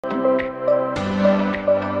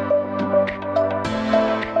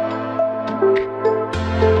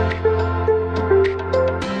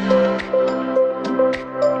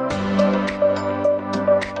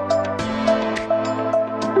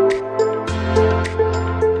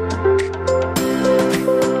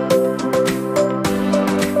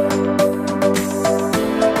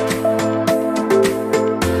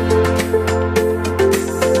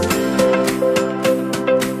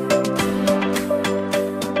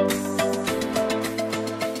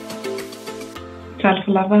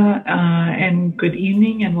Salvalava, and good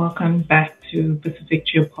evening and welcome back to Pacific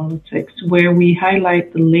Geopolitics, where we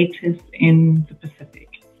highlight the latest in the Pacific.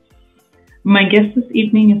 My guest this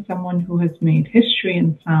evening is someone who has made history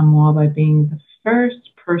in Samoa by being the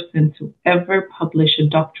first person to ever publish a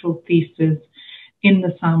doctoral thesis in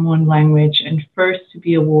the Samoan language and first to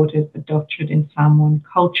be awarded the doctorate in Samoan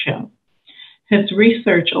culture. His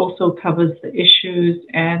research also covers the issues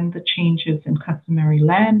and the changes in customary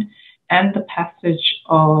land and the passage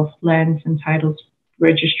of Lands and Titles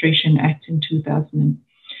Registration Act in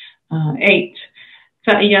 2008.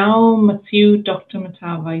 Ta'iao Matiu, Dr.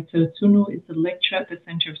 Matavai Tautunu, is a lecturer at the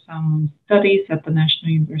Center of Samoan Studies at the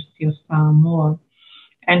National University of Samoa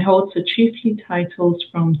and holds the chiefly titles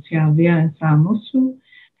from Tiavea and Samusu.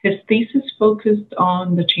 His thesis focused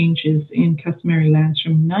on the changes in customary lands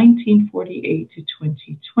from 1948 to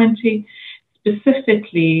 2020,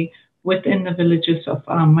 specifically within the villages of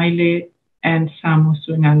Amaile and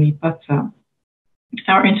Samusu in Aleipata.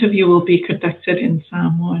 Our interview will be conducted in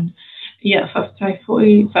Samoan. Ia whaftai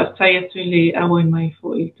atu le awai mai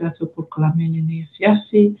fo'i tātou pokalame le ne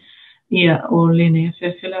fiasi. Ia o le ne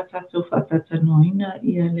whiawhila tātou whatata noina.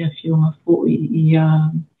 Ia le whionga fo'i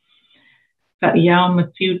ia Ta'iao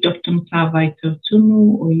Matiu, Dr. Matavai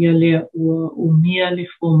Tautunu, o ia lea ua umia le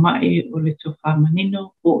fōmai o le tofa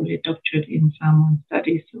manino o le doctorate in Samoan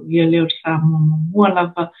Studies. O ia lea o Samoa mamua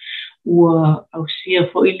lava ua ausia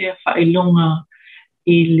fo'i lea whailonga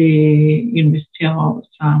i le University of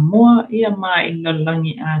Samoa. Ia mai i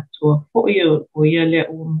lalangi atua fo'i o ia lea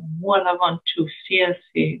ua mamua lava on tūwhia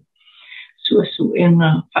se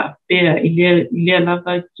suasuenga whaapea i lea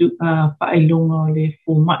lava whailonga o le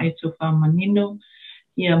fōmai tofa manino.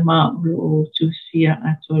 Ia ma o tūsia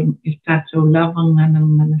ato i tātou lava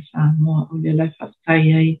ngana Samoa o le lai whaftai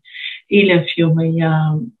ai i le whionga ia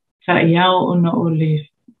Ta'iao ona o le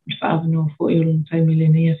whaavano fo'i o le taimi le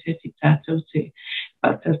neia whiti tātou te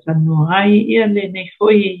whaatata no ai. Ia le nei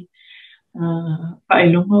fo'i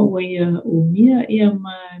whailonga ua ia umia ia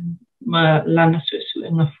ma lana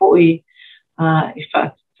suasuenga fo'i I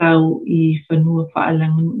whaatau I whanua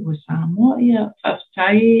whaalangan ua Samoa. Ia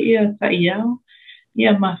whaftai ia Ta'iao.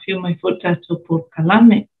 Ia mawhio mai fo tātou por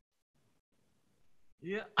kalame.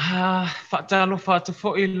 Ia, whaatalo whātu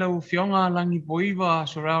fo'i lau whionga Lagipoiva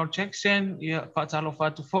Sorao Jackson. Ia whaatalo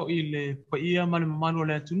whātu fo'i le paia male mamalu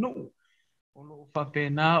le atunu. O lo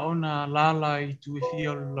whapena o na lala I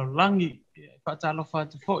tuwhia o langi. Ia whaatalo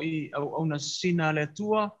whātu fo'i au na sina le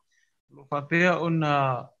atua. Lo whapea o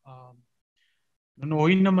na no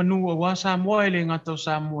ina manua wa Samoa le ngata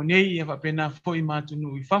Samoa nei ia whapena fo'i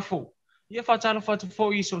matunu I whafo. Ia whaatalo whatu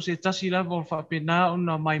fo'i so se tasi lava o whapena o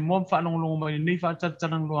na mai mom whanonglongo mai nei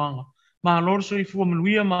whaatatanang loanga. Ma lor so I fua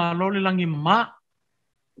manuia ma lor le langi ma.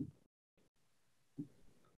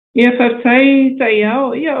 Ia whaftai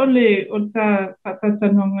Ta'iao. Ia o ta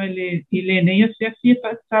whaatatanonga I le nei a whiawhia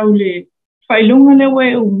whaatau le whailonga le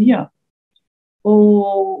wae umia.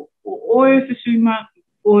 O oe whisui ma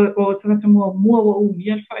o tangata mua wa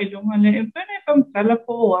umia le whailonga le e pene whamtala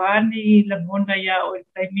po o ani la mona ia o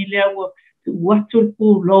taimi lea ua watu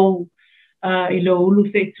pu lou I lo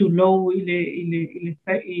ulu se tu lou I le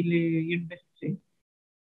university.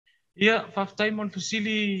 Ia whaftai mon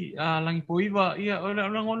fasili Lagipoiva ia o le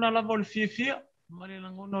ngona lava o le whiawhia ma le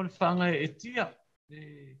ngona o le whaanga e tia.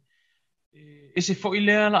 E se fo'i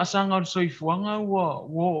lea la asanga o le soifuanga ua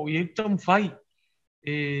o iei tau mwhai.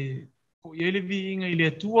 Ko ia le vi inga I le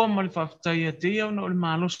atua ma le whaftai a teia o na o le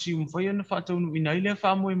malosi umwhai ana whaataunu ina I le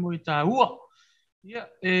whaamoe tā ua. Ia,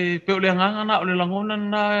 pe o le anganga na o le langona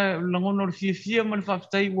o le whiawhia ma le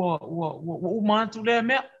whaftai ua umatu lea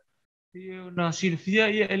mea. Ia na silfia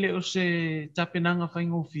ia ele o se tapenanga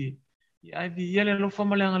whaingofie. Ia vi ia le lofa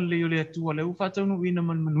ma le anga le o le atua le whaataunu ina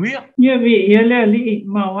manuia. Ia vi ia le ali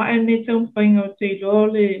ma wae ne tau whainga o te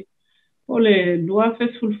ilo o le lua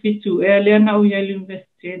fesfulfitu e lea na o ia university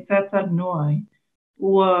e tata noai.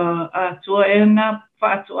 Ua atua e na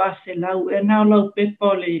whaatu a se lau e na o lau pepa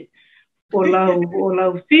o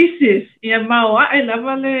lau thesis. Ia maua e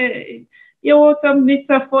lava le ia o tam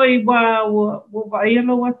nita foi wa ia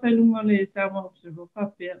lau atalunga le tama observo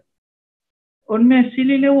papea. O mea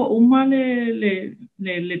sili le ua uma le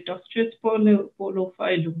doctorate po lo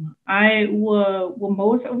whailunga. Ai ua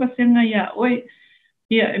maua sa uwasenga ia oi.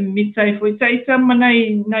 Ia mitai foi taita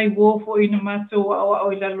manai nai wo foi na mato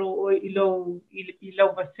o ilalo o ilo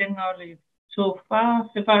vasenga o le so fa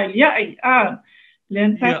se va ia le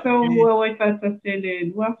antato o ai fata se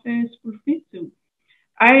le luafe spulfitu.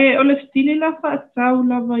 Ai o le stile la fa tau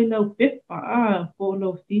la vai la pepa po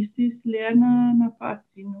lo thesis le ana na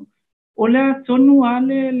fatino. O le tonu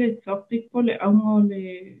ale le topic po le aunga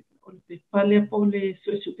o le pale po le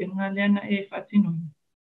suesuenga le ana e whaatino.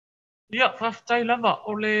 Ia, whaftai lava,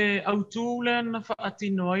 o le autu le na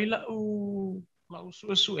whaatino ai la u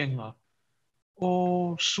suesuenga.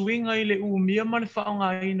 O suinga i le mia ma le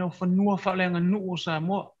whaonga i no whanua whalenga nu o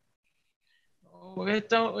Samoa. O e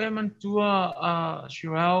tau e mantua a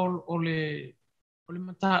Shiraul o le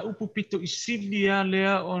mata upu pito i silia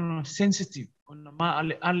lea o sensitive. O na maa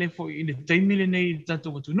ale fo i le taimile nei i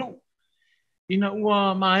tatou atunu. Ina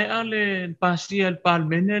ua mae ale pasia le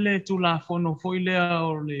palmene le tu la fono fo i lea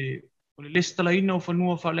o le lestala ina o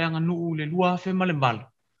whanua whaleanga nuu le lua fe male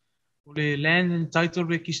mala. O le Land and Title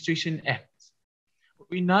Registration Act.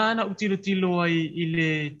 O ina ana utilo tilo ai i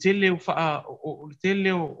le tele o le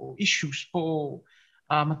tele o issues po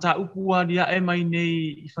mata upu a dia e mai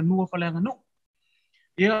nei i whanua whaleanga nuu.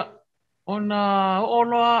 Ia, ona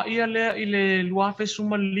oloa ia lea i le luafe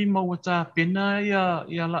suma lima ua tā pena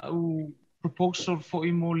ia lau proposal fo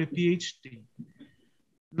i mo le PhD.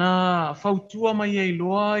 Na fautua mai ai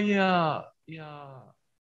loa ia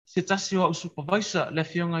se tasi o au supervisor le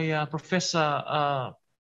fionga ia Professor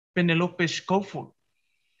Penelope Schofield.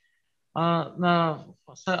 Na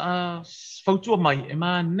fautua mai, e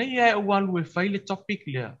ma nei e ualu e whaile topic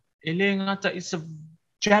lea. E le ngata, it's a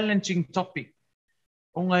challenging topic.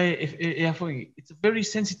 It's a very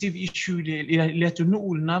sensitive issue le atu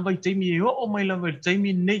nuu na vai taimi e o mai lava le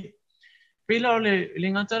taimi nei. Pela o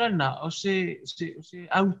le ngatara na o se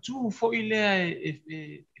autu fo i lea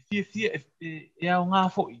fia e au ngā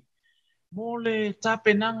fo i. Mo le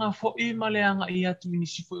tapenanga fo i ma le anga i atu ni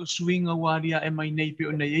si fo o suinga waria e mai nei pe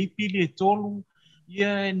o nei eipili e tolu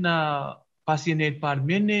ia e na pasine e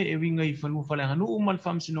parmene e winga i whanua whalenga nuu ma le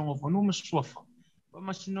whamsinonga whanua ma suafa.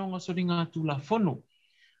 Whamsinonga soringa atu la fono.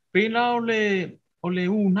 Pela o le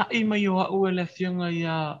unai mai o au e le fianga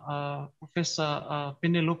ia Professor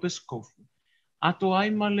Penelope Schofield. Ato ai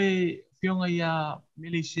ma le fianga ia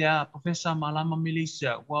Malaysia, Professor Malama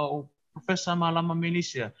Malaysia, wa o Professor Malama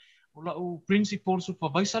Malaysia, o la o Principal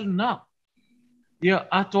Supervisor na. Ia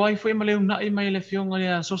ato ai foi ma le unai mai le fianga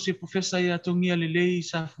ia Associate Professor ia tongia le lei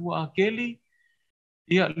sa fua a Kelly.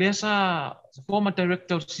 Ia lesa former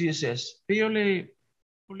Director of CSS. Pe o le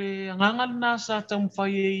ngangal na sa tau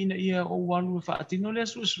whai e ina ia o walu e whaatino le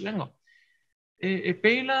suenga. E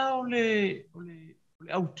peila o le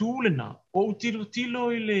autule na, o tilo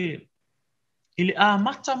i le a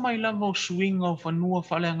mata mai lava o suinga o whanua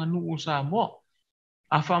whaleanga nuu o Samoa.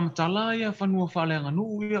 A whamatala ia whanua whaleanga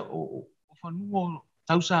nuu ia o whanua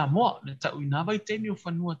tau Samoa, le tau ina vai temi o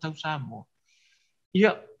whanua tau Samoa.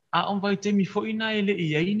 Ia, a on vai temi fo ina e le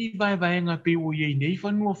ia ini vai nga pe o ia nei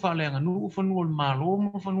whanua whaleanga nuu, whanua le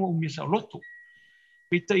malo, whanua umia sa loto.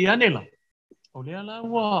 Pita i anela. O lea la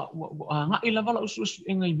wa ngai lava la usu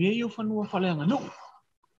e ngai mei o whanua whaleanga nuu.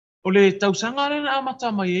 O le tausanga le na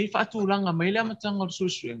amata mai e whaatulanga mai le amata ngā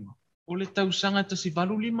suenga. O le tausanga tasi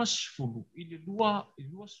valu 5 i le lua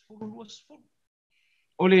sfulu.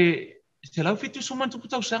 O le te lau fitu sumantuku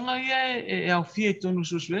tausanga ia e au fia e tonu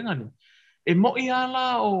suenga ni. E mo i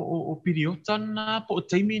ala o piriota na po o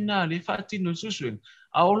taimi na le whaatino suenga.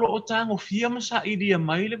 A olo o tango fia masa i ria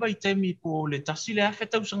mai le vai taimi po le tasi le afe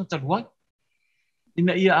tausanga taluai.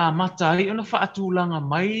 Ina ia a mata ai ona whaatulanga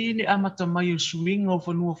mai ni a mata mai o suinga o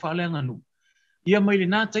whanua whaaleanga nu. Ia mai le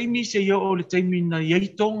nā taimi se ia o le taimi na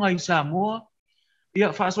iei tonga i Samoa.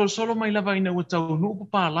 Ia whaasolo mai lava ina ua tau nuu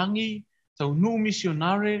papalangi, tau nuu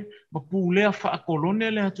misionare, ma pūlea whaakolone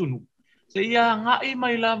le hatunu. Se ia ngai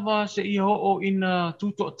mai lava se ia o ina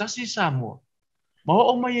tuto tasi Samoa. Ma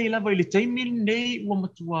o mai ei lava i le taimi nei ua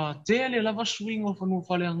matua te le lava suinga o whanua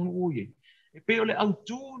whaaleanga nu uie. E pe o le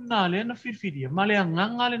autu na le na whiwhiria, ma le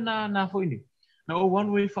anganga le na whoini. Na o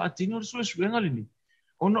wanu e whaatino le suenga le ni.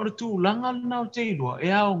 O na o tu langa le na o te ilua,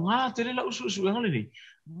 e ao ngā te le lau suenga le ni.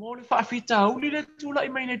 Mo le whaafita auli le tu la i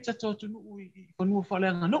mai nei tato atunu i whanua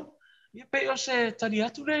whaleanga no. Ia pe o se tari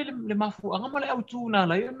atu le mafu anga ma le autu na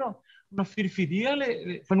lai no. Na whiwhiria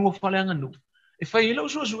le whanua whaleanga no. E whai e lau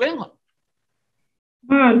suenga.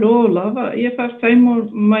 Ma lo lava, ia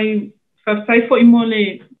whaftai fo i mo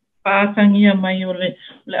le pātangia mai o le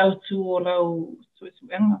autu o lau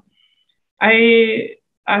suenga. Ai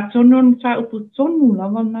a tonon wha upu tonu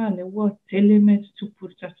lava na le ua tele me tupu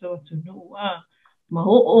tato atunu ma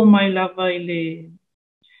o mai lava i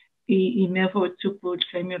mea fo tupu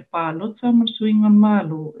kaimi o pālota ma suinga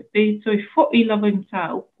malo. Pe toi fo i lava i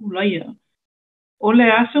mta upu laia. O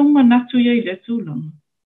le asa manatu ia i le tūlanga.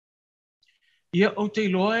 Ia o te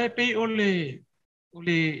iloa e pe o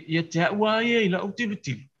le ia te aua ia i la o tilu.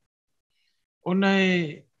 Ona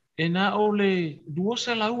e na o le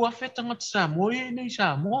duosa lau afe tangata Samoa e nei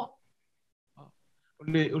Samoa.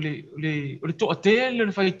 ole to ate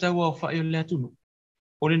le fai tau au fai le atunu.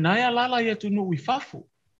 Ole nai alala ia tunu I fafu.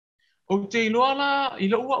 O te iloala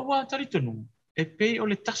ila ua taritonu. E pei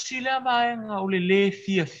ole tasi lea vaenga ole le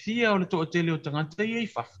fia ole to ate leo tangata ia I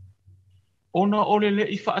fafu. Ona ole le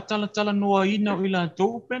I whaatala noa ina o ila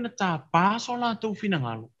tau pena tā pāso la tau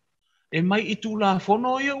finangalo. E mai I tū la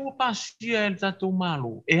fono ia ua pāsia e tātou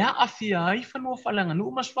malo. E a awhia ai whanua whalanga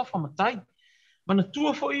nu mas whawhamatai. Mana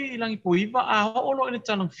tua foi Lagipoiva a olo ele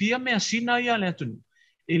talang fia mea sina ia le atunu.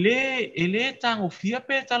 Ele tango fia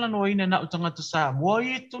pe talano ina na utangata Samoa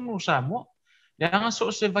I tunu Samoa. Le anga so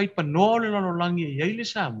se vai panole lalo langi e iai le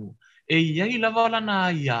Samoa. E iai lava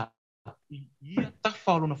lana ia. Ia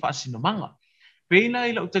tawhalo na whaasina manga. Peina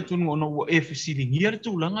ila utatunu ono ua e fesilingia le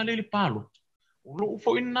tūlanga le palo. Olo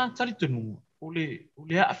ufo ina taritunu. Ole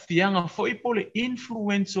a fianga foi pole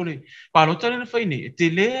influence ole palota le faini te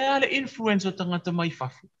le ale influence o tangata mai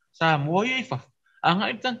fafu sa mo I fafu anga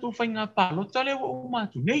I tantu fainga palota le o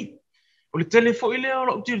matu nei ole tele foi le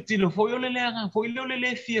o tilo foi ole le anga foi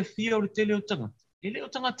le fia ole tele o tangata ele o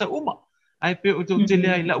tangata uma ai pe o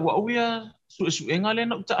tele ai la wa uia su enga le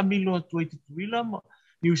na ta amilo tu I tuila ma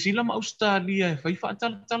New Zealand ma Australia e fai fa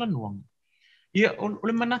tala nuang ia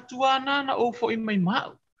ole manatua na o foi mai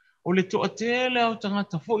mau o le toa tele au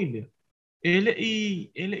tangata foi lea. Ele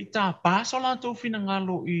I tā pāsa la tau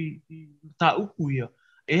finangalo I tā upu ia.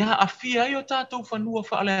 E ha awhia I o tātou whanua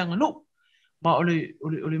whaaleanga no. Ma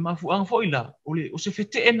ole mafuanga foi la. O se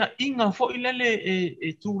whete ena inga foi lele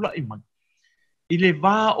e tūla I man. I le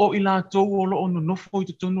wā o I la tau o loo no nofo I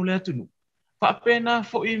te tonu le atunu. Whapena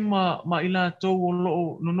foi ma I la tau o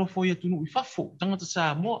loo no nofo I atunu I whafo. Tangata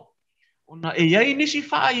Samoa. Ona e iai nisi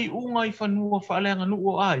whaai unga I whanua whaaleanga no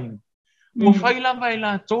o ai. Ua whai lava I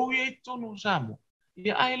la tau I tonu Samoa.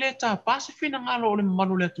 Ia ai le tā Pacific ngalo o le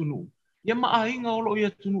mamalu le atunu. Ia maa inga o lo I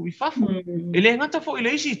atunu I whafu. E le ngata fo I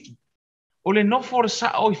le isitu. O le nofo le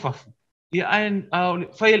sa o I whafu. Ia ai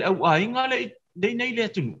whai le au a inga le nei le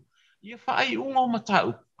atunu. Ia whai unga o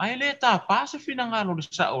matau. Ai le tā Pacific ngalo le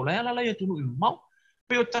sa o le ala le atunu I mau.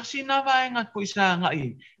 Pe o tasi na vaenga ko isa nga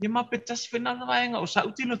I. Ia ma pe tasi whena na vaenga o sa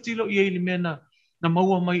utilo I le mena na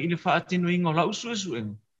maua mai I le whaatino inga o la usu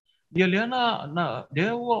inga. Ia lea na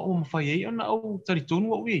lea ua o mawhai ei ana au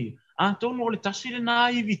taritonu au ei. A tonu o le tasi le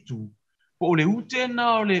nā I vitu. Po o le ute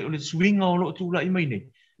na o le swinga o lo tūla I mai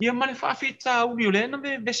nei. Ia ma le whaafita uri o le na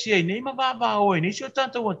me besi ei nei ma vāvā o ei nei si o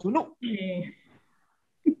tātou atu no.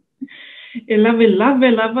 E lave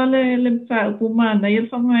le mta upuma na ia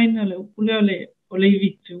whamaina le upule o le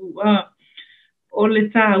vitu. O le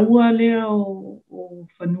tā ua lea o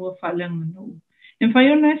whanua whaaleanga no. E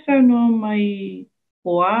whai o nai sau no mai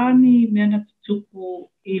Poani mea na tutupu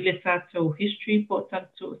I le tātou history po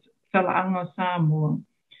tātou talaanga Samoa.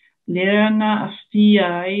 Lea na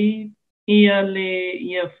awhia ai ia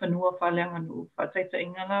whanua whaaleanga no. Whataita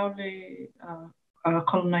inga lau le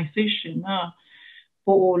colonization.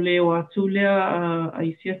 Po o leo atu lea a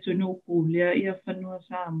isia tunu pu lea ia whanua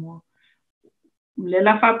Samoa. Le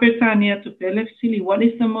la whapetani atu pele fsili, what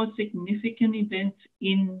is the most significant event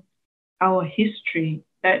in our history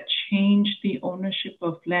that changed the ownership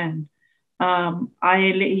of land?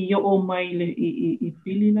 Ai le I o mai le I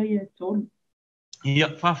pili la ia tolu. Ia,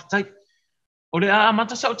 whaftai. O le a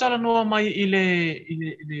mata sa utala noa mai I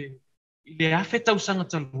le afe tau sanga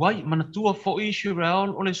taluai. Manatua fo I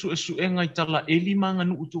Shiraol o le suenga I tala elimanga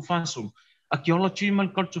nu utu whansum. Archaeology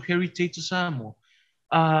and cultural heritage to Samoa.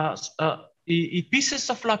 I pieces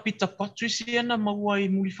of Aleipata Patricia na maua I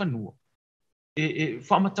muli whanua.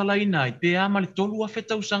 Whamatala I nai, pe ama le tolu afe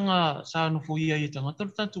tau sanga sa anofo ia I tangata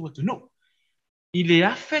le tātou atu no. I le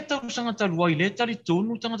afe tau sanga taluai le tari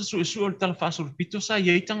tonu tangata o le tala whaaso le pito sa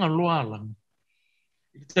ia I tanga loa alang.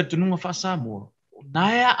 I le tari tonunga wha Samoa.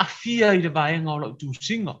 Naea a fia I le vaenga o lau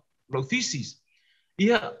tūsinga, lau thesis.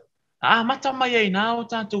 Ia, mata mai ai nā o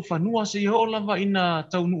tātou whanua se ia o lava ina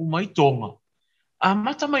taunu umai tonga.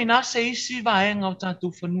 Mata mai nā se isi vaenga o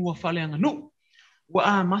tātou whanua whaleanga no.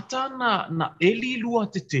 Wa mata na eli lua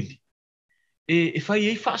te teli. E whai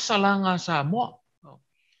ei whaasalanga Samoa.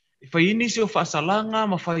 E whai inisi o whaasalanga,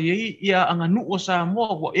 ma whai ei ia anganu o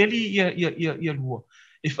Samoa, wa eli ia lua.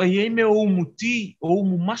 E whai ei me o umu ti, o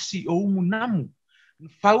umu masi, o umu namu.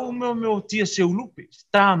 Whau me o tia seulupe,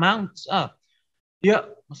 Star Mounts. Ia,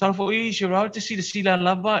 masala fo I Shirao te sila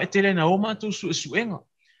lava e tele na oma tu suenga.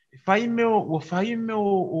 E whai me o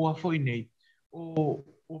a fo I nei. O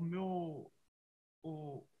me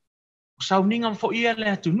o sauninga fo ia le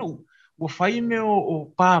atu no. Wa whai me o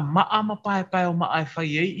pa maa ma pae o maa e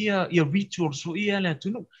whai ei ia ritual so ia le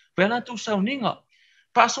atu no. Whai la tu sauninga.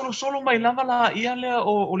 Pa solo mai lava la ia le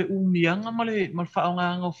o le umianga ma le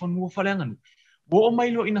whaonga o whanua whaleanga no. Wo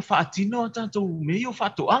mai lo ina whaatino tātou mei o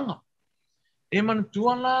whaatoanga. E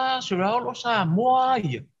manatua la surao lo Samoa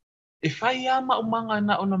ia. E whai ama umanga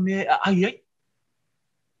na ona mea ai ai.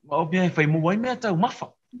 Ma o mea e whai muai mea tau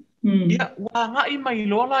mawha. Ia, wa ngai mai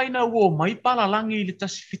lola ina uo mai pala langi le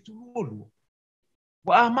tasi fitu lua.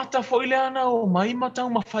 Wa mata fo ile ana o mai matau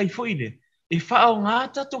mawhai fo ile. E whao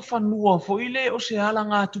ngāta to whanua fo ile o se ala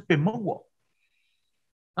ngā tupe maua.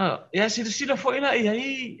 E sila fo ina e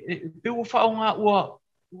ai pe o whao ngā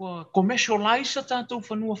ua commercialize tātou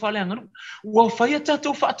whanua whaleanga. Ua whaia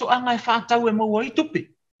tātou whaato anga e whaatau e maua i tupe.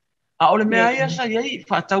 A ole mea ia sa iai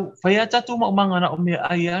whaatau, whaia tātou maumanga na o mea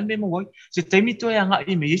ai ane maua i. Se teimi to e anga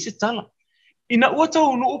i me i se tala. Ina ua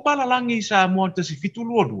tau no upala langi sa mua tasi fitu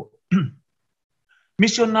lua lua.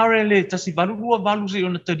 Missionare le tasi valu lua valu se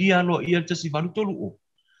ona taria loa ia tasi valu tolu o.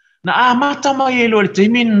 Na a mata mai e loa le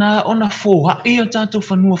teimi na ona fo ha ia tātou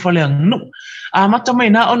whanua whaleanga no. A mata mai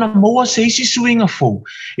na ona maua se isi suinga fo.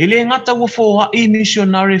 E le ngata ua fo ha i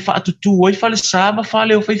missionare whaatutu oi whale sāba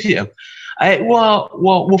whale o whaifi au. Ai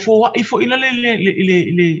ua fo ha i fo ina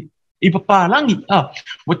le i papalangi.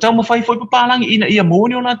 Wa tau mawhai fo i papalangi ina ia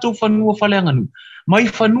mauni o nātou whanua whaleanga no. Mai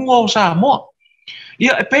whanua o Samoa.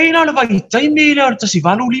 Ia e peina le vai taimi le o tasi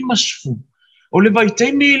valu lima sfu. O le vai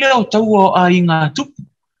taimi le o tau o a i ngā tupu.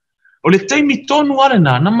 O le taimi tonu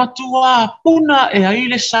arena na matua puna e ai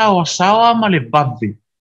le sawa ma le babe.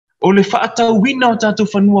 O le whaatau wina o tātou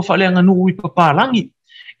whanua whaleanga nuu i papalangi.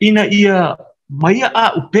 Ina ia maia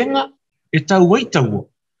a upenga e tau waitaua.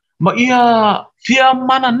 Ma ia fia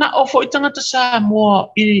mana na o fo i tangata Samoa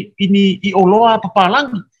i oloa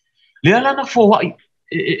papalangi. Le ala na fo wai.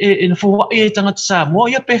 Na fo wai e tangata Samoa.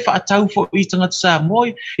 Ia pe whaatau fo i tangata Samoa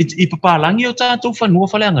i papalangi o tātou whanua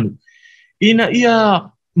whaleanga nuu. Ina ia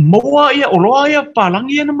moa ia oloa ia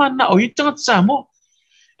palangi ia na mana o i tangata Samoa.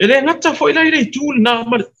 E le ngata fo i lai tūli na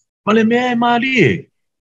ma le mea e maari e.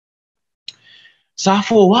 Sa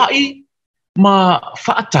fo wai ma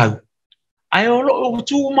whaatau. Ai olo o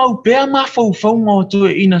tu mau pea ma fau ngā tu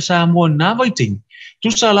e ina Samoa nā waiting.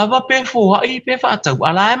 Tu sa lava pe fo wai pe whaatau.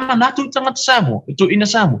 Ala e mana tu tangata Samoa. Tu ina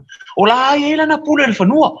Samoa. O la ai eila na pule le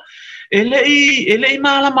whanua. Ele i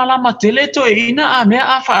malama tele to e ina a mea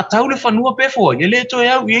a whaatau le whanua pe fo. Ele to e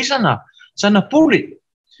au i sana pule.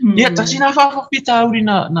 Ia tasi na whawhapita auri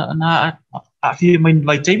na a fie mai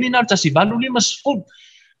vai teimi na tasi balu lima sfun.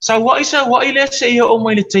 Sa wai le se ia o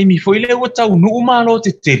mai le teimi fo ile ua tau nuu malo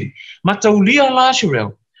te tele. Ma tau lia la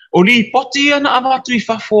shirel. O li poti ia na avatu i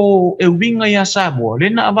whafo e winga ia Samoa. Le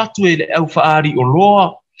na avatu e le au whaari o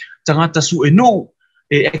loa. Tangata su e nuu.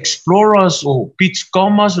 E explorers o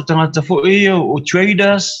beachcombers o tangata fo e o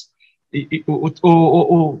traders.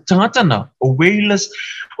 O tangata na. O whalers.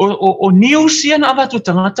 O news ia na avatu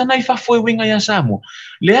tangata na i whafo e winga ia Samoa.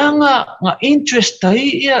 Lea nga interest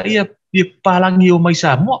tai ia palangi o mai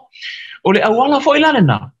Samoa. O le awala fo ilane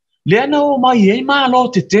na. Lea na o mai e malo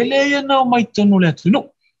te tele ia na o mai tonu lea tunu.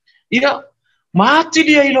 Ia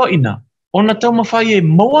maatili ai lo ina. Ona tau mawhai e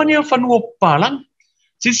mawani o whanua palangi.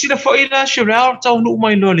 Sisira fo ila shirao tau nu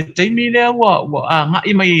mai lo le teimi lea wa a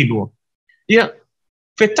ngai mai e lo. Ia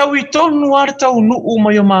whetau i tonu ar tau nu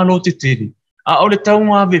mai o malo te tele. A o le tau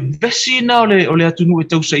ngā vesi na o le atunu e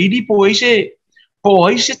tau saidi po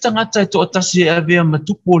eise tangata e to atasi e avea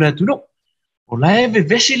matupo le atunu. O la e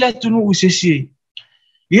vesi le atunu u sesi.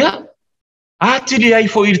 Ia, atiri ai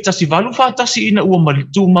fo i tasi valu whaatasi ina ua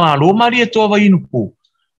malitu malo mari e toa vai inu po.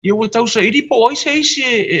 Ia ua tau saidi po eise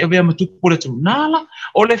e avea matupo le atunu. Nala,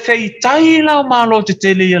 o le fei tai la o malo te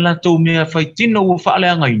tele ia la tau mea fai tino ua whaale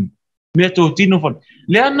anga inu. Mea tau tino whan.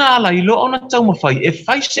 Lea nala i lo ona tau mawhai e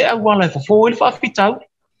fai se awala e fafo e le whaafitau.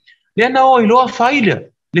 Lea na o i loa whai lea.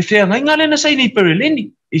 Le whea ngai ngale na sai ni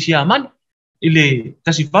pereleni. I si amani. I le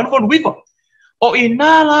tasi whalu wipa. O i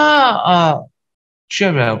nala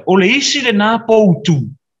Sherelle. O le isi le nā poutu.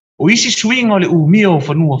 O isi swinga o le umia o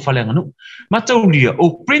whanua whalenga nu. Matau lia.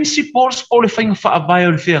 O principles o le whainga whaavai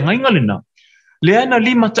o le whea ngai ngale na. Lea na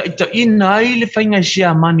lima ta ina ai le whainga i si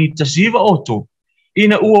amani tasiva oto.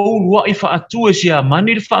 Ina ua ulua i whaatu e si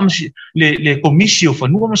amani le komisi o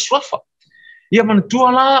whanua maswafa. Ia mana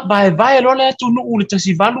tua la vai lo le atu nuu le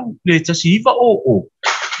tasi valu le tasi iwa o.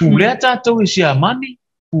 Pulea tātou e si amani,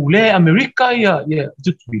 pulea Amerika ia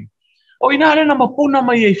tutubi. O ina ale na mapuna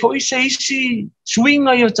mai e fo ise isi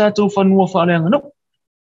swinga ia tātou whanua whaaleanga no.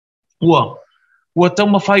 Ua tau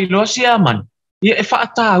mawhai loa si amani. Ia e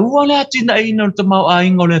whaata ua le atina e ina o tamau a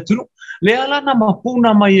inga o le atu no. Le ala na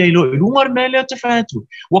mapuna mai e lo i rungar me lea te whaetu.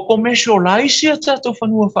 Ua commercialize ia tātou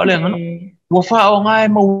whanua whaaleanga no. Ua whao ngai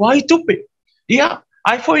mawai tupe. Ia,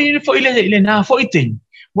 ai foi ile na foi ting.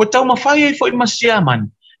 Wa tau mawhai ai foi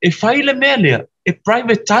masiaman. E whai le mea lea, e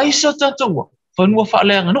privatize o tātua. fanua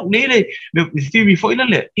whaaleanga no, le theory fo ila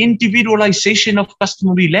le, individualization of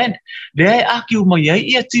customary land. Le ai aki mai ai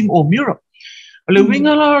ia team o Mura. Le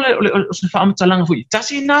winga la, le se whaamatalanga fo i,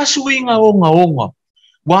 tasi nā suinga onga.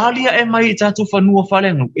 Walia e mai tatu fanua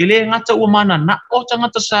whaaleanga no, ele ngata ua mana na o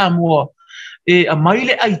tangata Samoa,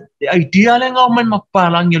 Amaile idea le ngā mai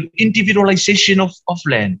mapalangi, individualization of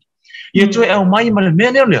land. Ia tue au mai ma le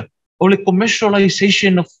mea leo, o le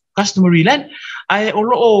commercialization of customary land, ai o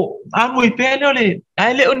loo anu i pēle o le,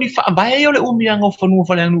 ai leo ni whaabae o le umianga o whanua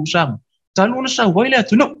whaleanga nu Samoa. Talu na sa waile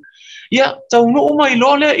atu no. Ia, tau no umai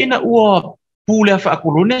lo le ina ua pūlea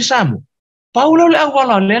whaakolone Samoa. Paula le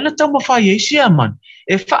awala le na tau mawhai eisi aman.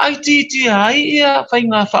 E whaaiti ai ia whai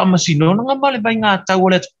ngā whaamasino nga ma le bai ngā tau o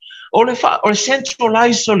le o le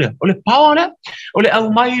centralized o le power le, o le au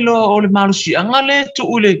mai lo o le malusi anga le tu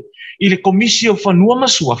i le komisio whanua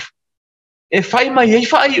masuaf. E whai mai ei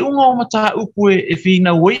whai unga o mata upu e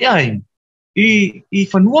whina ui ai. I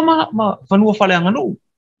whanua whaleanga nu.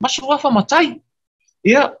 Masuafa matai.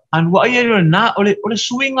 Ia, anua ai o le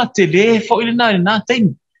suinga te le fo ile nā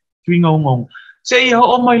teimi. Suinga unga. Se ia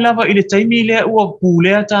o mai lava i le taimi lea ua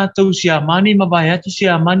pūlea tātou si amani, mawai atu si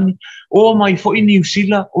amani, o mai fo i New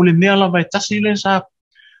Zealand, o le mea lava e tasi le sa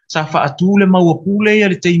whaatu le mau a pūle ia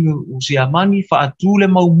le taimi o si amani, whaatu le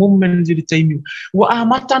mau moment i le taimi. Ua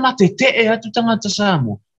amata na te atu tangata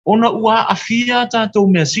Samoa. Ona ua afia tātou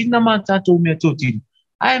mea sinama, tātou mea tōtini.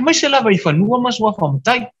 Ai, mai se lava i whanua masua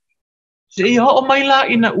whamatai. Se ia o mai la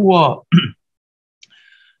ina ua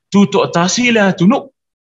tūto atasi le atu no.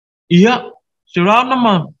 Ia, se rao na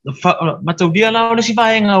mataudia la o le si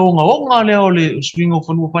vaenga onga le o le swinga o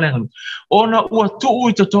whanua whalenga. Ona ua tuu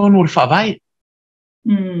i totonu o le whaavai.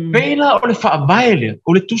 Peila o le whaavai le,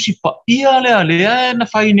 o le tusi pa ia le na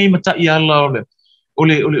whai nei mata ia la o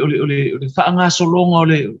le whaanga solonga o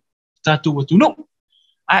le tātou atu no.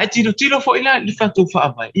 A e tilo fo ila le whātou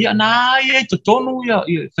whaavai. Ia na ia i totonu ia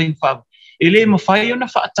whain whaavai. E le mawhai o na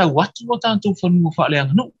whaatau watu o tātou whanua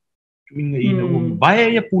whaaleanga no. Tuinga ina ua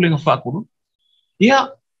mawai ia pūlenga whaakuru. Ia,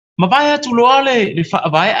 mawai atu loa le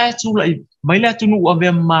whaavai atu lai, mai le atu nu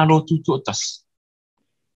avea malo tutu o tas.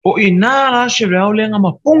 O i nā la se reo lenga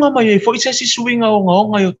mapunga mai e fo i sesi suinga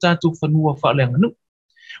onga o tātou whanua whaaleanga nu.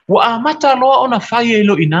 Wa a mata loa o na whai e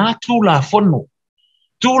lo i nā tūla whono.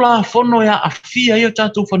 Tūla whono ia a fia i o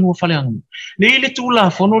tātou whanua whaaleanga nu. Ne ile tūla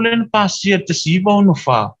whono le na pāsia te siva o no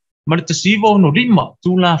wha. Ma le te siva o no rima,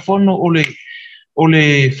 tūla whono o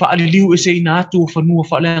le whaaliliu e se ina atu o whanua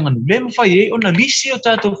whaaleanga nu. Le mawhai e o na lisi o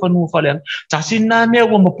tātou whanua whaaleanga. Tasi nā mea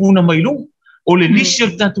ua mapuna mai lungu. O le lisi o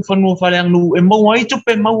tātou whanua whaaleanga nu e maua i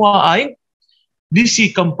tupe maua ai.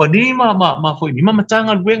 Lisi company ma whoi ni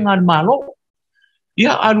mamatanga luenga al malo.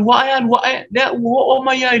 Ia aluae, lea ua o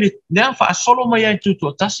mai ai, lea whaasolo mai ai tutu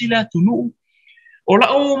o tasi lea tunu. O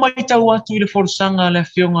la o mai tau atu i le forsanga lea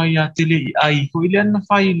whionga i a tele i ai. Ko i lea na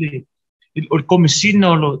whai o le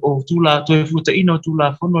komisina o tula, to e futa ina o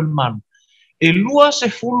tula whono le manu. E lua se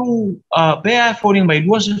fulu, bea e whoring mai,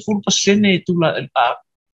 lua se fulu pasene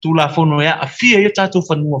tula whono ea, a fia i tātou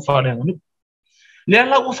whanua whareanga nu. Lea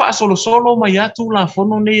la ua whaasolo mai a tula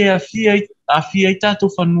whono ne a fia i tātou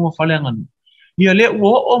whanua whareanga nu. Ia lea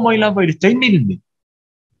ua o mai lava i le teimini ne.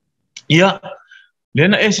 Ia, lea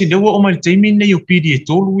na esi le ua o mai le teimini ne i o pidi e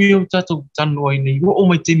tolu i o tātou tanua i ne, ua o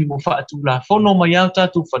mai teimini mo whaatula whono mai au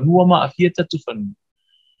tātou whanua ma a fia tātou whanua.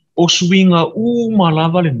 O suinga ma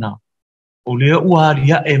lava le nā. O lea ua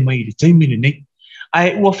aria e mai le teimini ne.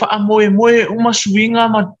 Ai ua wha moe uma suinga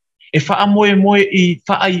ma e wha moe i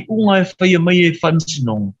wha ai unga e whaia mai e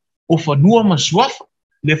whansinonga. O whanua ma suafa.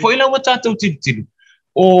 Le whaila wa tātou tiru.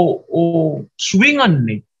 O suinga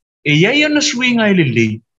ne. E iei ana suinga e le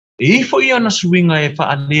lei. E ifo i ana suinga e wha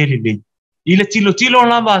ale le lei. I le tilo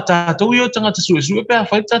lava tātou i o tangata sue pēr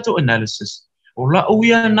whai tātou analysis. O la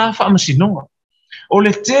uia nā wha amasinonga. O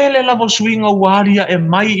le tele lava suinga waria e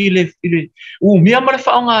mai i le mea mare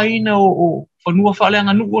whaonga ina o whanua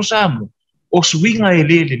whaaleanga nu o Samoa. O suinga e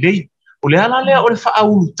le lei. O le ala lea o le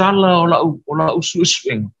whaau tala o la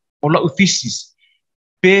suenga. O la thesis.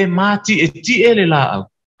 Pe mati e ti ele la au.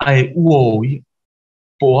 Ai uoi.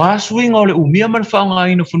 Po a suinga o le mea mare whaonga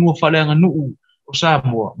ina whanua whaaleanga nu o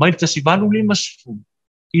Samoa. Mai tasi valu lima sifuru.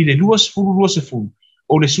 I le lua sifuru.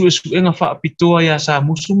 O le suenga whaapitoa ia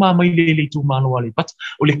Samusu ma mai le tu mano Aleipata.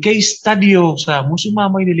 O le case study o Samusu ma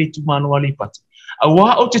mai le tu mano Aleipata. A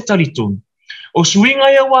wā o te taritonu. O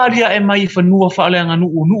suinga ia waria e mai whanua whaaleanga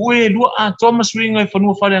nu e lua a toma suinga e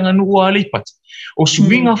whanua whaaleanga nu o Aleipata. O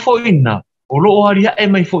suinga foina, o loo aria e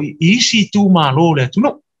mai foi isi tu malo le atu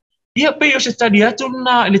no. Ia pe o se tari atu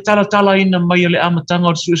na le tala ina mai le amatanga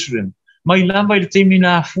o suenga. Mai lava i le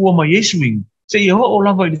teimina fua mai e suinga. Se ia o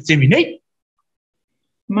lava i le teiminei.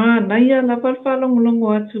 Ma naia la falongo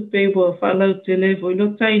atu pe wa falau tele vo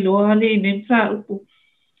lo tai lo ale nem sa upu.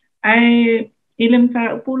 Ai ilem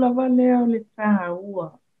sa upu la vale o le sa ua.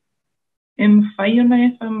 Em whai ona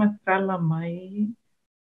e whamatala mai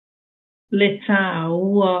le tā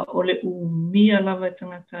ua o le umia lava e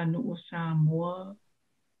tangata anu o Samoa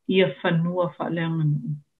ia whanua whaleanga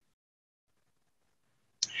nu.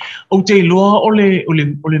 O te loa o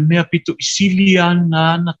le mea pito isili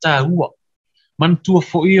ana na tā ua. Mantua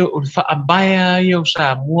fo ia o le whaabaya ia o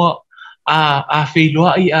Samoa a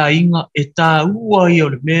wheiloa i a inga e tā ua ia o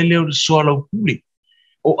le mea leo le soalau pule.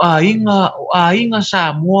 O a inga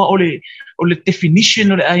Samoa o le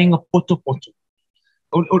definition o le a inga poto.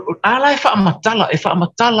 Ala e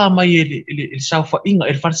whaamatala mai e sao whainga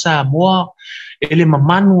e le whare Samoa, e le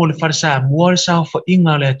mamanu o le whare Samoa le sao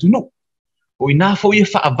whainga le atunu. O ina fo ia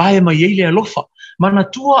whaabaya mai e le alofa. Mana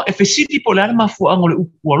tua e fesiti po le alama fuanga o le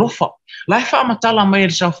upu alofa. La e whaamatala mai e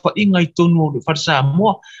le sao whainga i tonu o le whare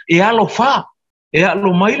Samoa, e alofa. E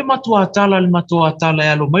alo mai le matua atala, e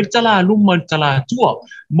alo mai le tala aluma le tala atua.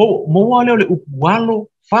 Mo ale o le upu alo,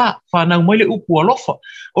 whanau mai le upu alofa.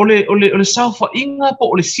 O le sao whainga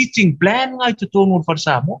po o le sitting plan ngai te tonu o le whare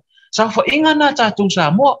Samoa. Sao whainga na tātou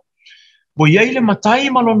Samoa. Bo iei le matai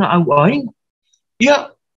malona au ainga.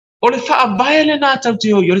 Ia, o le whaabae le nā tau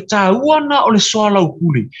te hoi, o le tāuana o le soalau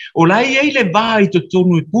puli. O lai ei le vā i te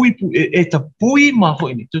tonu e ta pui ma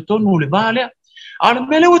hoi ni, te tonu o le vā lea. A le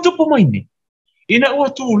mele ua tupu mai ni. Ina ua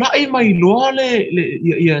tūlai mai loa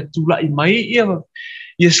ia tūlai mai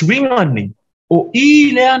ia swinga ni. O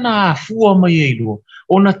I lea na fua mai e loa.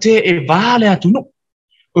 O na te e vā lea tunu.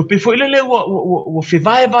 O pe fo ile ua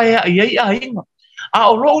whivae vai a iei a inga.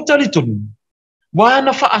 A o lo utali tonu.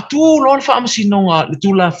 Wana fa atu lo fa amsinonga le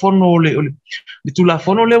tula fono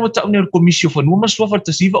le wa ta ne komisio fa no maswa fa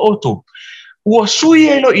tasiva auto wa sui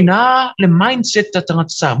elo ina le mindset ta tanga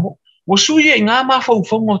tsamo wa sui nga ma fa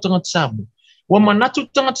fa mo tanga tsamo wa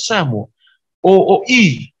manatu tanga tsamo o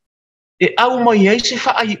I e au mai ai se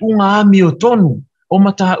fa ai unga ami o tonu o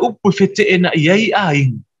mata upu fete ena ai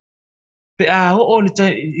ai pe a o le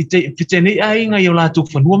te fete nei ai nga yo la tu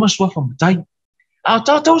fa no maswa fa mai a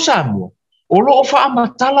ta samo o lo fa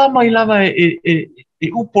amatala mai lava e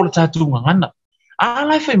upo le tatu ngana.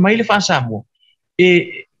 Ala fa mai le fa Samoa.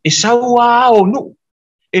 E saua o nu.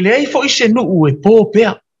 E le ai fo ise nu e po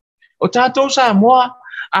pea. O tatu Samoa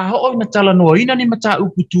a ho na tala no ina ni mata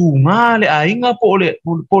uputu nga le a inga po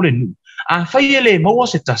le nu. A fai ele mo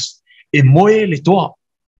se tas e moe le toa.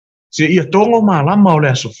 Se ia tongo malama o le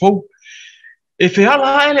asofo. E fe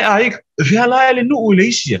ala ele ai, fe ala ele nu le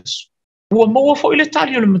isias. Ua maua fo ile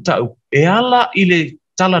tali o le matau. E ala ile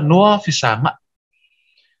tala noa fisanga.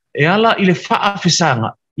 E ala ile faa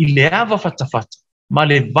fisanga. Ile ava fatafata. Ma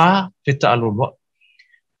le va feta aloloa.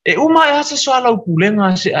 E uma e asa soala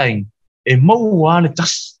upulenga se aing. E maua le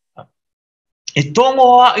tas. E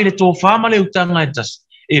tongo a ile tō whama le utanga e tas.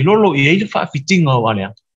 E lolo i eile faa fitinga o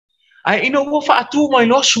alea. Ai ino ua faa tu mai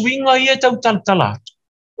lo swinga i e tau tala.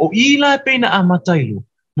 O ila e peina a matailo.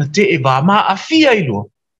 Na te e va ma a fia ilo.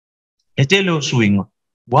 E te leo swinga.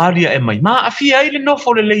 Waria e mai. Ma a fia ile no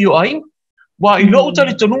fo le leo aing. Wa ilo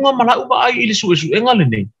utali tonunga malau ba ai ile su enga le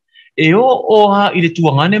nei. E o ha ile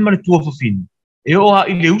tuangane ma le tua fafini. E o ha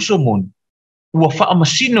ile uso mon. Ua faa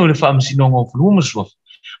masino le faa masino ngā whanua masua.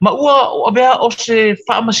 Ma ua bea o se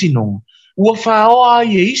faa masino. Ua faa o a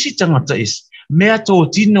ie isi tangata is. Mea tō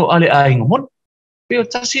tino ale ainga mon. Peo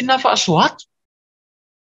tasi na faa soat.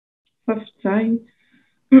 Whaftai.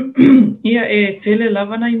 Ia e tele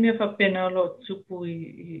lavana I mea whapena lo tupu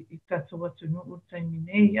I tatu watu nuu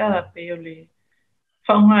taimine. Ia peo le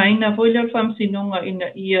whaunga ina voi leo whamsinonga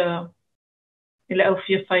ina ia ele au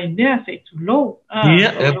fia whai mea se tu lo.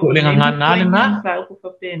 Ia, e ko le ngana le na. Sa uku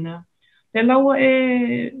whapena. Te laua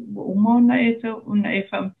e umona e tau una e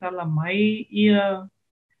whamtala mai ia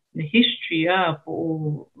le history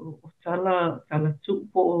po o tala tu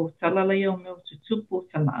po o tala lai o meo tutupu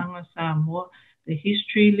tala anga Samoa. The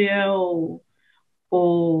history lea o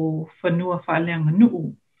whanua whaaleanga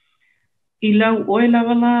nuu. I lau oe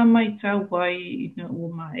lawala mai tau wai ina ua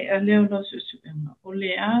mai a leo lau susuenga. O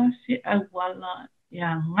lea se awala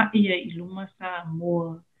ia ngai I luma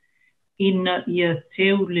Samoa ina ia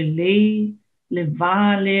teu le lei, le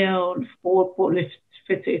vā lea o le po le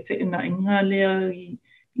fete te ina inga lea I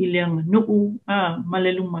leanga nuu. Ma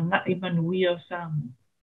le luma nai manuia o Samoa.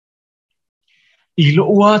 I lo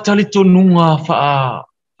ua tali tonunga faa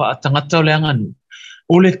tangata o leanga nu.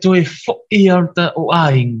 O le toe fo'i alta o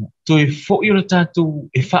ainga. Toe fo'i o le tātou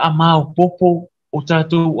e faa mao popo o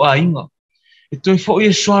tātou o ainga. E toe fo'i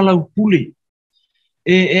e soala upule.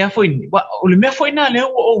 E a fo'i ni. O le mea fo'i nā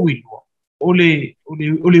leo o wilua.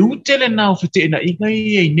 ole utele na o fete na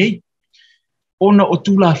ingai e nei ona o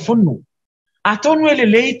tula fono a tonu ele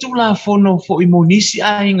le tula fono fo i monisi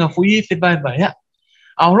a inga fo i fe bai bai a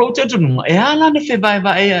ro te tonu e ala ne fe bai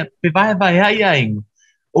bai a inga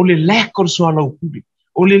ole lekor so ala ukuli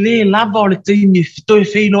ole le lava ole te mi fito e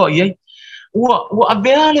feilo ai ua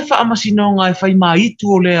avea le fa amasinonga e fai mai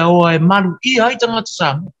tu ole o e malu I ai tanga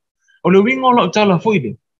tsamu ole wingo lo tala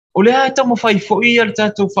foide ole ai tamo fai foi al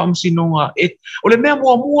tato fa amasinonga e ole mea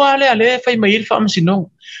mua ale fai mai fa amasinonga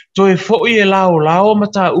to e foi e lao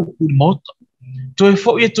mata uku moto to e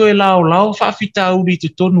foi to e lao fa fita uri te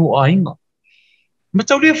tonu ainga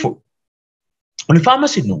mata uri fo ole fa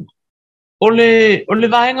amasinonga ole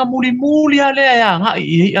vaenga muli ale anga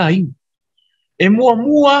I ai e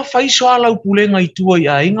mua fai soala upulenga I tua I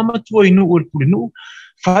ainga matua inu o pulenu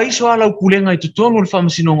fai soala upulenga I te tonu o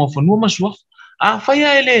whamasinonga whanua masua a fai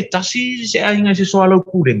ele tasi se ainga se soala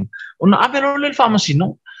upulenga ona avero le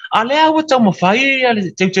whamasino a lea ua tau mawhai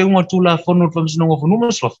ale te unga tula whanu o whamasinonga whanua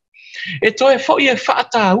masua e toi fo I e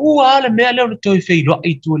whaata ua ale mea leo le toi whailoa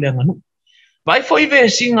I tua leanga nu vai fo I ve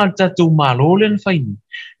singa al tatou malo le na whaini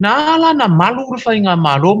na ala na malu le whainga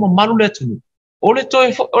malo ma malu le tunu ole toi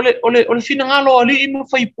ole fina ngalo ali imo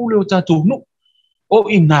fai pule o tatou no o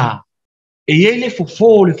ina e ele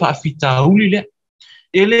fo le fa fita uli le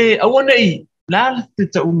ele awana I la te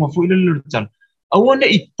ta uma fo ile le tal awana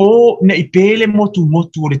I po na I pele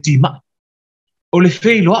motu le tima ole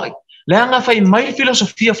feilo ai le anga fai mai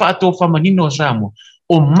filosofia fa ato fa manino samo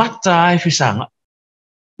o mata ai fisanga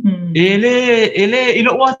ele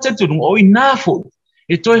ilo wa tatu o ina fo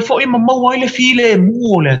e toi fo I mamau ai le file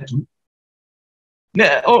mu le tu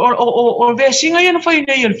o ve singa ia na fai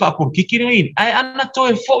nei el fa por kiki nei ai ana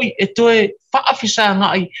toe foi e toe fa afisa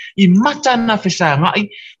ngai I mata na afisa ngai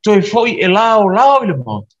toe foi e lao le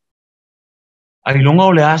mo ai longa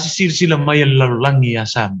o le asi sila mai el langi a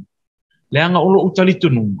sam le anga olo utali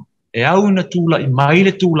tunu e au na tula I mai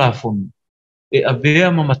le tula fon e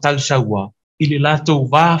avea ma matal sawa I le lato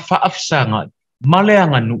va fa afisa ngai male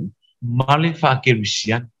anga nu male fa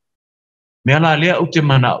kerisian me ala lea o te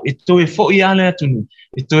mana e toe fo I ale atunu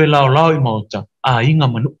e toe lao I mauta a inga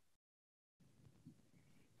manu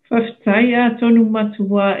Whaftai a tonu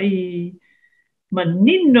matua I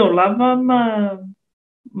manino lava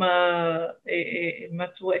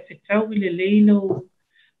matua e whetau I le leilo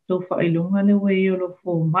tau whailunga le wei o lo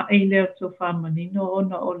fo mai leo tau wha manino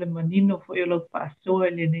ona o le manino fo I lo whaasoa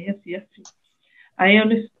le nea siasi. Ai o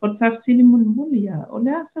le potafsini munmuli a o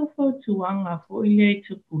le asau fau tuanga fo I le ai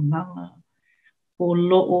tupulanga o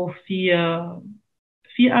lo o fia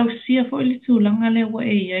au sia fo I le tūlanga le wa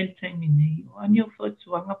e ia le taimi nei. O ani o fo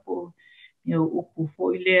tuanga po ia upu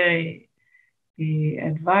fo I le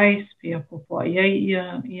advice pia po ia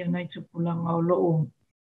ia nai tupulanga o lo o.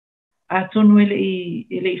 A tonu ele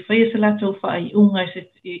I whaia se lato wha I unga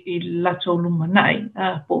I lato lumanai.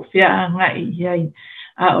 A po fia a ngai iai.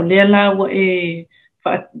 A o lea la wa e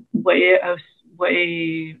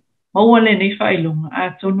maua le nei whailunga.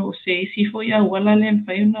 A tonu o se isi fo ia wala le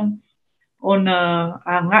mwhaiuna ona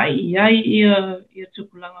a ngai iai ia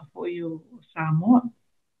tupulanga fo I o Samoa.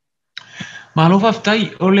 malo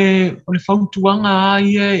whaftai ole whautuanga a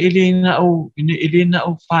ia ele na o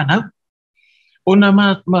whanau ona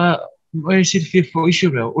ma e sirfia fo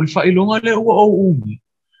Israel ole whailonga le ua o umi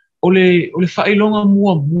ole whailonga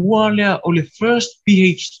mua lea ole first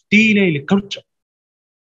PhD le culture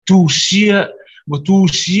tu sia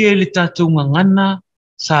le tatou ngana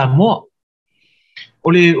Samoa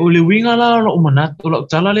ole winga la o manat o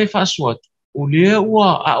tala le faswat ole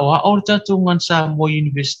ua a tatou ngan Samoa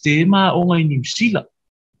University ma o ngai New Zealand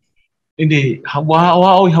ende hawa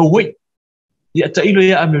o Hawaii ia ta ilo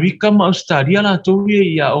ia Amerika ma Australia la to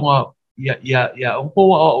ia o ia o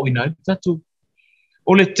po o ina tatou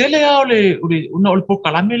ole tele ole una ole po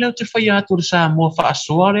kalame le te faia to Samoa fa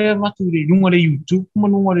soare matu le nunga le YouTube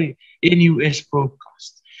manunga le NUS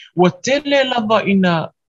broadcast wa tele lava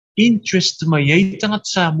ina interest mai ai tanga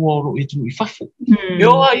Samoa ro I tunu I fafu e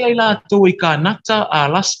o ai la to I Kanata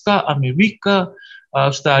Alaska Amerika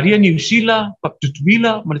Australia New Zealand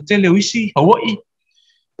Papatuila ma le tele isi Hawaii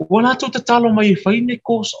wala to tatalo mai faine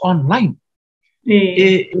course online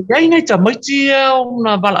e ai nei ta mai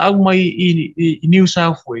na bala au mai I New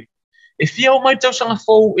South Wales e fia o mai tau sanga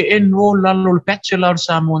fo e enroll lalo le Bachelor of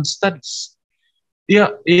Samoan Studies ia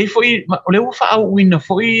e foi o le ufa au wina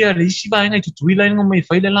foi le isi ba ngai tutuila ngo mai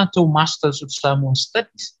faile la to Masters of Samoan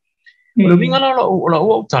Studies o le winga la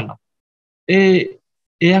o tala e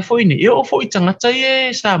a foi ni e o foi tangata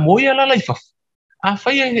e Samoa la laifa a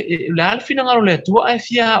fai le alfina ngalo le tua e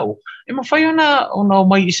fia o e mawhai ona o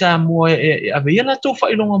mai i Samoa e aveia la tō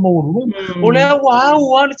whailonga maururunga. O lea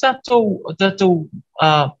wau ale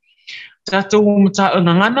tātou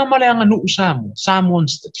ngana ma lea nganu Samoan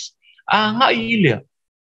Studies. A ngai ilea.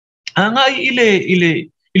 A ngai ile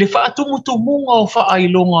whaatumutumunga o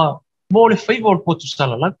whaailonga mo le whaiva o le potu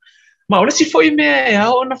salalag. Ma o le si fwoi mea e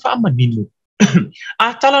ao na whaamaninu.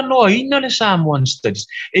 A tala noa ina le Samoan Studies.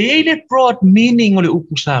 E le broad meaning o le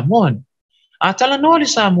upu Samoan. A tala noa le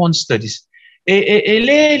Samoan Studies. E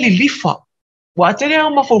le lifa. Wa te rea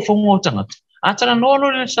mawhauwhongo o tangata. A tala noa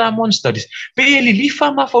le Samoan Studies. Pe e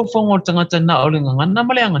lifa mawhauwhongo o tangata na o le ngana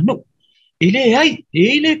ma le anganu. Ele ai,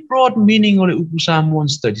 ele broad meaning o le upu Samoan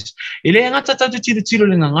Studies. Ele ngata tatu tilo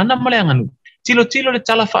le ngana ma le anganu. Tilo le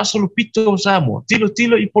tala whaasolopito o Samoa. Tilo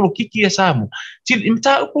I polokiki e Samoa. Tilo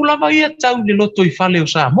imta upu lava ia tau le loto I fale o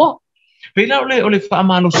Samoa. Pela o le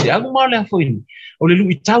whaamalo se agu ma le a foini. O le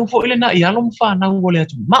lui tau fo ile na I alo mwhanau o le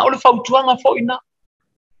atu. Ma o le whautuanga fo ina.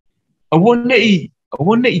 Awone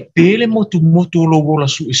I pele motu o lo wola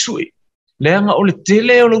sue. Leanga o le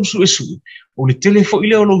tele o lo sue. O le tele fo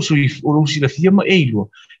ile o lo sila fia ma eilua.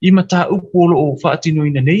 I mata upu o lo whaatino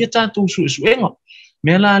ina neia tātou suenga.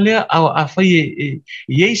 Mea la lea a whai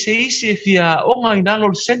e fia o ngai nalo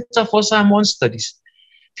le Center for Samoan Studies.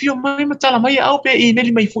 Fio mai matala mai au pe I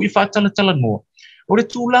meli mai fu I whaatala noa. O le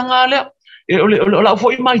tūlanga lea, o lau fo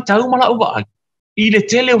I mai tau ma lau waai. I le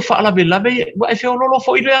tele o whaalabe, wa e feo lolo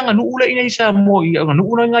fo I leanga nu ule ina I Samoa, I anga nu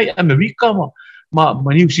ula ngai Amerika ma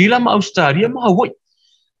New Zealand ma Australia ma Hawaii.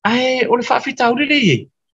 Ai, o le whaafitau le ye.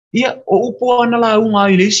 Ia, o upo ana la unga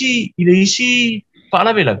I le isi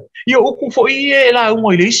whaalabe. Ia upu fo I la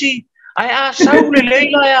unga I le isi. Ai, a sau le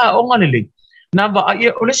leila ya onga le le. Na ba,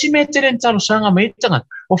 ia, o le si metere ntalo sanga meitanga.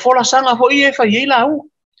 O fola sanga fo I whai e la unga.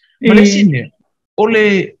 Ma le si ne. O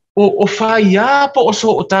whai a po o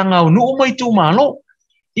so o tanga o nuu mai tu malo.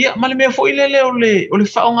 Ia, ma le mea fo I lele o le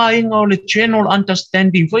whaonga inga o le general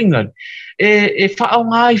understanding fo inga. E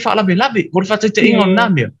whaonga I whaalabe. O le whatete inga o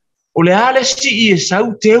namia. O le ale si I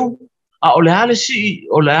sau teu. A o le ale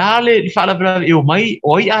whaalabe e o mai,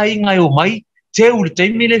 o ai a inga e o mai, teu le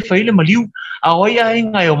teimi le whaile maliu, a o ai a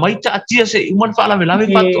inga e o mai ta atia se uman whaalabe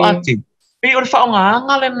whatu ate. Pe o le whaonga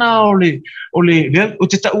anga le na o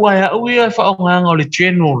te taua ea ui a whaonga anga o le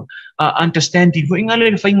general understanding, fo inga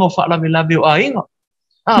le whainga o whaalabe o a inga.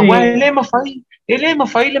 A wa e le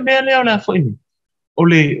mawhai le mea leo le a whaini. O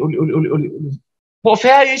le, po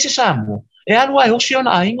whea I se Samoa, e alua e hosi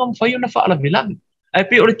ona a inga o mawhai ona whaalabe. Ai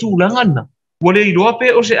pe o le tūlanga na. Wa le iroa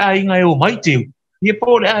pe o se a inga e o mai teu. Ia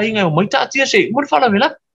po le a inga e o mai ta atia se. Mo le whaalabe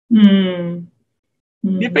la.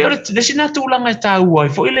 Ia pe o le sina tūlanga e tāua.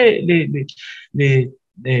 Fo I le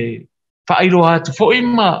whairoa atu. Fo I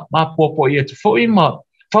ma popo I atu. Fo I ma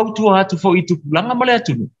whautua atu. Fo I tupulanga ma le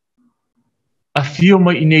atunu. A fio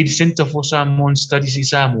mai I nei Center for Samoan Studies I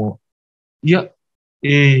Samoa. Ia.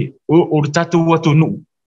 O le tātou atu nu.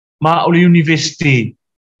 Ma o le university.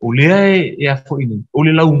 O lea e a foini. O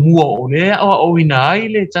le lau mua o lea o ina ai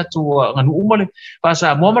le tatu nganu umale.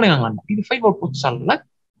 Pasa mua male ngana. I le whaiva o potu salak.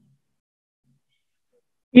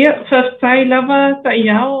 Ia, whastai lava ta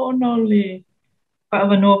iao ono le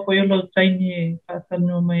whaavanoa koe o lo taini e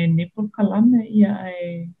whaatanoa mai Nepal kalame.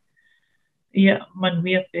 Ia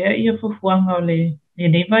manuia pēr. Ia fufuanga o le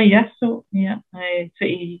neiva I aso. Ia, te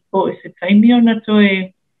I po e se taimi o na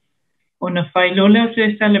toe ona whailole o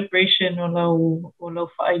se celebration o lau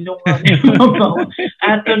whailonga o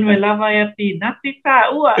aton me lava e ati nati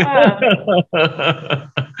tā ua.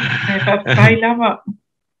 E whaftai lava.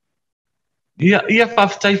 Ia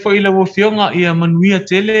whaftai fo I lau o whionga, ia manuia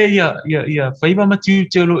tele, ia whaiva Matiu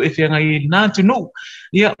te olo e whianga I nā tunu.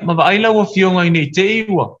 Ia ma wa ailau o whionga I nei te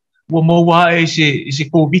iwa. Ua maua e se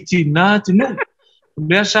COVID nā tunu.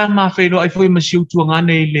 Lea sa ma whailo ai fwoi masiu tua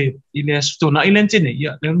ngane I le asutona I lentene.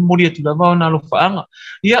 Ia, le mori atu la vao nalo whaanga.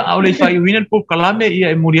 Ia, au le whai uina po kalame, ia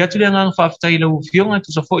e mori atu le ngang whaftai lau whionga,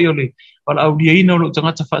 tu sa fwoi o le wala au lia ina o lo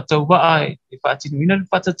tangata whaatau waa e whaatinu ina le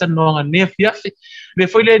whatatanoanga nea fiafe. Le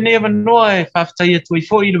fwoi le nea vanoa e whaftai atu ai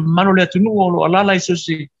fwoi le mano le atu nua o lo alala I so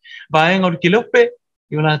se vaenga o le kilope.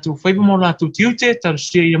 Ia la tu whaipa mo la tu tiute, taru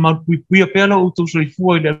sia I mau puia pēla o tu soi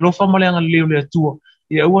fua I le lofa maleanga leo le atua.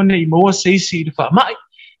 Ia uane I maua seisi I le whaamai.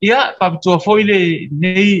 Ia, whapatua fwoi le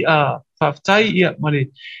nei whaftai, ia, mare,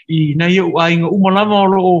 I nei au ainga umalama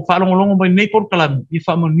o whaalongolongo mai nei porkalami. Ia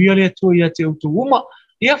whaamanuia le atua ia te utu uma.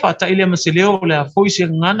 Ia, whaatai le maseleo le a fwoi se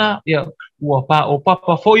ngana, ia, ua o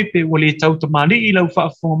papa fwoi pe wale tau tamani I lau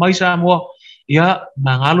whaafonga mai Samoa. Ia,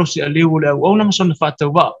 na ngalo se a leo le au na masona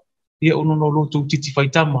whaatau wa. Ia ono no loto titi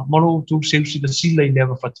whaitama, malo tu seusi la sila I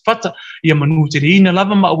lewa whatawhata, ia manu te reina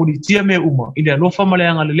lava ma awuri tia mea uma, I lea lofa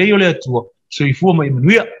maleanga le leo le atua, so I fua mai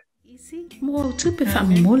manuia. Mo tupe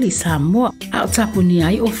whaamumoli Samoa, a o tapuni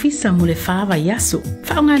ai ofisa mo le whawa yaso.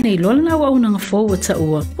 Whaonga nei lola na wa unanga forward ta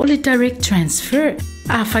ua, o le direct transfer.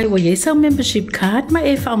 A whai wa yesa membership card ma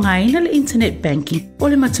e whaonga ina le internet banking, o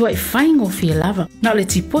le matua i whaingo fia lava. Na o le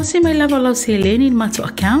tipose mai lava lau se leni ni matua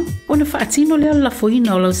account, o na whaatino leo la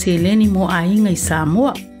foina o lau se leni mo a inga i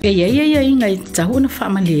Samoa. E ia inga i tahu na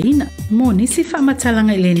whaamaleina. Mo nisi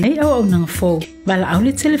whaamatalanga i le nei au unanga fo. Wala au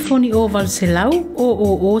le telefoni o walu se lau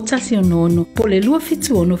o tasi o nono po le lua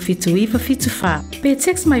fitu ono fitu iwa fitu wha. Pe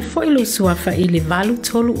text mai fo ilo suafa i le valu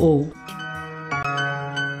tolu o.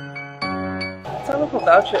 Local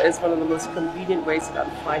voucher is one of the most convenient ways that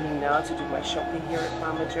I'm finding now to do my shopping here at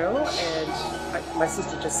Mama Joe, and my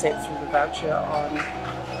sister just sent through the voucher on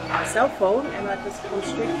my cell phone, and I just go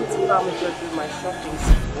straight to Mama Joe to do my shopping.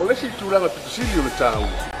 Ole si tulanga pitusili le tau.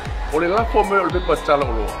 Ole la fo me ole pa tala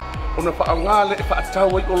lo. Ona fa ngale fa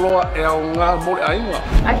tau i lo e nga mo ainga.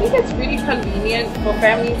 I think it's really convenient for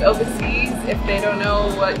families overseas if they don't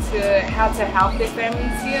know how to help their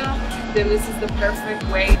families here. Then this is the perfect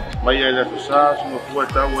way. Mai ele sa so tua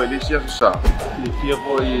tau ele sia sa. Ni fia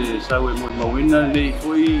foi sa we mo mawina nei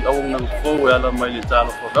foi au nang fo we ala mai le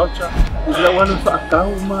talo for voucher. Ila wana fa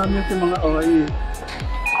tau ma me te mga oi.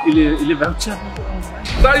 Ile voucher.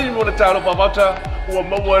 Dai mo le talo pa voucher. O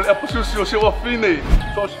mo ele aposio se o fine.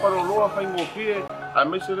 So se para lo fa ngo fie. A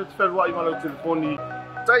me se le te ferwa i mala telefoni.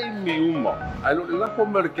 Tai mi uma. Ai lo la ko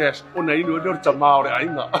merkes ona ino do tamao re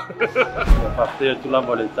ainga. Pa te tu la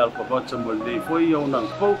vole tal for voucher mo le foi au nang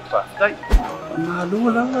fo pa tai. Ma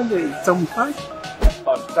lo la le tampai.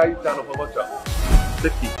 Pa tai talo pa voucher.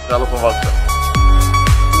 Teki talo pa voucher.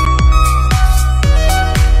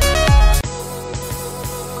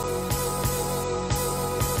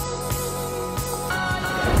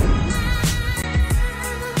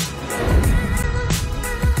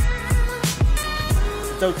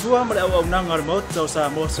 Tau tua ma le au nanga remote tau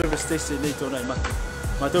Samoa service station nei tona i matu.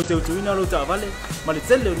 Ma tau te utuina lo ta vale, ma le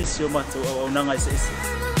tele o nisi o matu au nanga ese ese.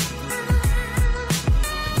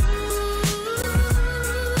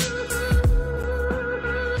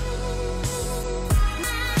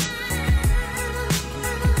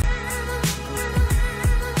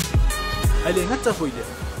 Ai le ngata foi le,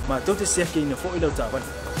 ma tau te sia ke ina fo i lo ta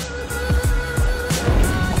vale.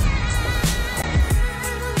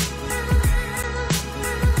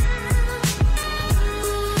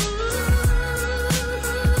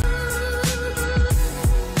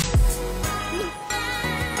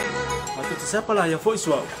 Siapa lah yang foi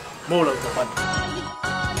suau, mau lau tapan.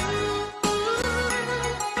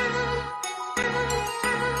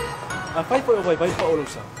 Apa foi o vai pa o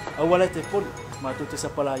lusa. Awala te pon, matu te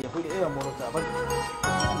siapa lah yang foi mau lau tapan.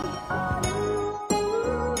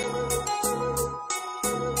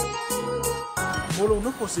 Molo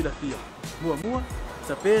no posila pia. Mua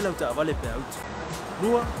tapela lau ta vale pe out.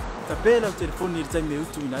 Mua tapela o telefoni tai me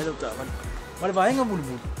utu ina lau ta vale. Male vaenga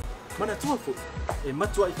mulu. Mana tua fo e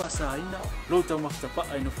matua I pasa ina lo tau maktapa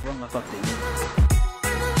ai no fuanga pape.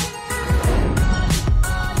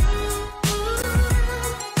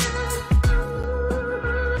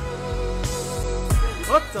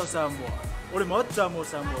 Ota Samoa, ole mota mo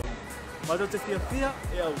Samoa. Mato te fia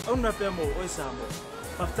e au na pe mo o Samoa.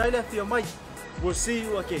 Aftaile fia mai. We'll see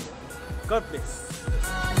you again. God bless.